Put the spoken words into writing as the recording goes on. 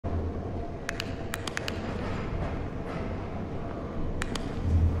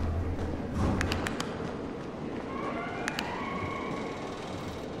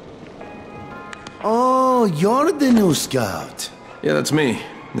So, you're the new scout. Yeah, that's me.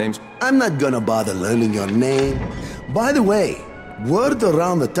 Name's... I'm not gonna bother learning your name. By the way, word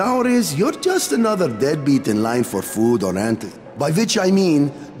around the tower is you're just another deadbeat in line for food or anti. By which I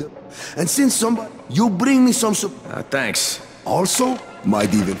mean... And since somebody... You bring me some... thanks. Also,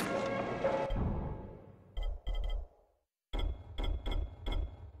 might even...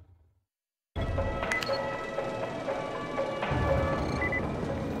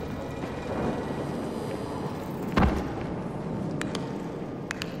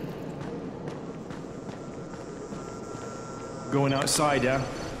 Going outside, yeah?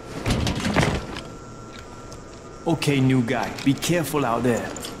 Okay, new guy. Be careful out there.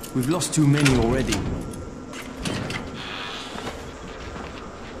 We've lost too many already.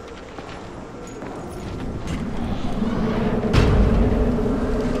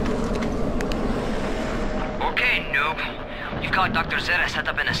 Okay, noob. You've got Dr. Zera set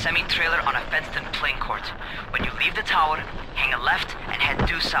up in a semi-trailer on a fenced-in playing court. When you leave the tower, hang a left and head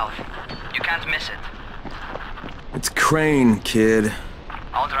due south. You can't miss it. It's Crane, kid.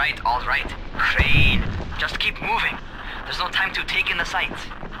 All right. Crane. Just keep moving. There's no time to take in the sights.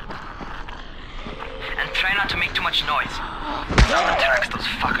 And try not to make too much noise. Someone tracks those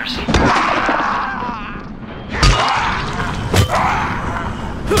fuckers.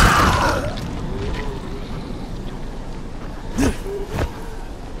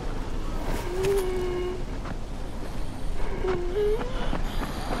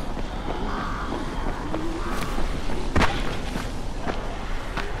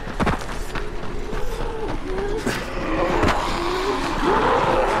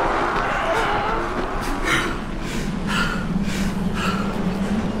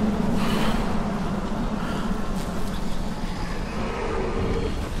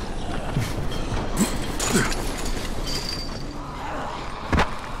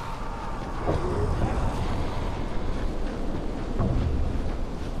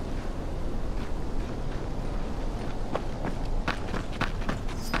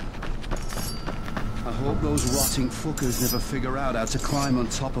 I hope those rotting fuckers never figure out how to climb on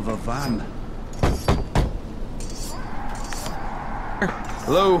top of a van.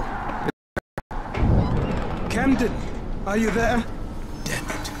 Hello? Camden, are you there? Damn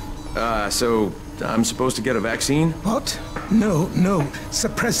it. So I'm supposed to get a vaccine? What? No.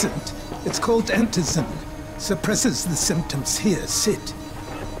 Suppressant. It's called antizin. Suppresses the symptoms. Here, sit.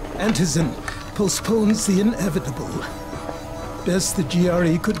 Antizin postpones the inevitable. Best the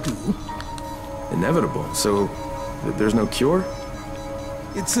GRE could do. Inevitable? So there's no cure?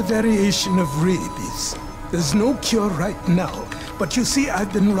 It's a variation of rabies. There's no cure right now. But you see,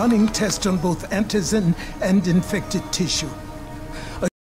 I've been running tests on both antizin and infected tissue.